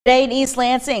Today in East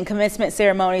Lansing, commencement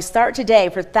ceremonies start today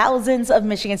for thousands of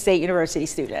Michigan State University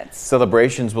students.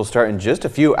 Celebrations will start in just a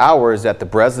few hours at the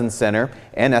Breslin Center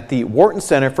and at the Wharton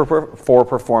Center for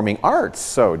Performing Arts.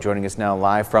 So joining us now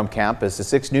live from campus is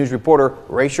 6 News reporter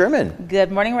Ray Sherman.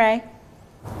 Good morning, Ray.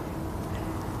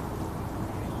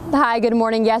 Hi, good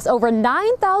morning. Yes, over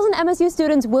 9,000 MSU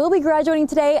students will be graduating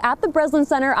today at the Breslin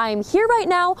Center. I am here right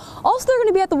now. Also, they're going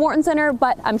to be at the Wharton Center,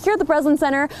 but I'm here at the Breslin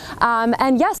Center.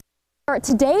 And yes,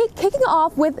 today kicking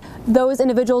off with those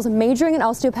individuals majoring in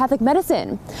osteopathic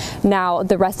medicine. Now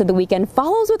the rest of the weekend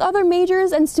follows with other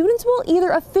majors, and students will either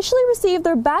officially receive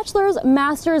their bachelor's,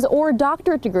 master's, or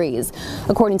doctorate degrees.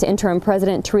 According to interim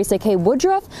president Teresa K.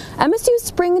 Woodruff, MSU's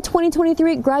spring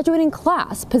 2023 graduating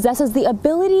class possesses the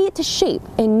ability to shape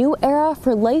a new era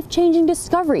for life-changing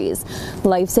discoveries,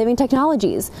 life-saving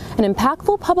technologies, and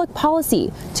impactful public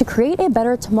policy to create a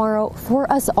better tomorrow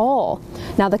for us all.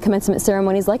 Now the commencement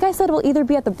ceremonies, like I said, will either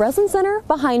be at the Breslin Center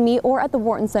behind me or at the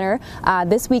Wharton Center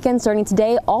this weekend, starting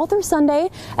today all through Sunday.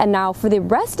 And now for the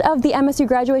rest of the MSU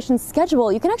graduation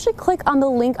schedule, you can actually click on the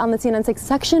link on the CNN 6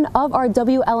 section of our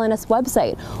WLNS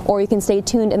website, or you can stay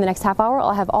tuned in the next half hour.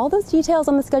 I'll have all those details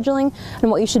on the scheduling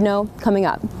and what you should know coming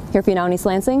up. Here for you now in East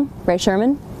Lansing, Ray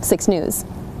Sherman, 6 News.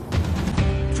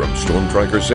 From Storm Tracker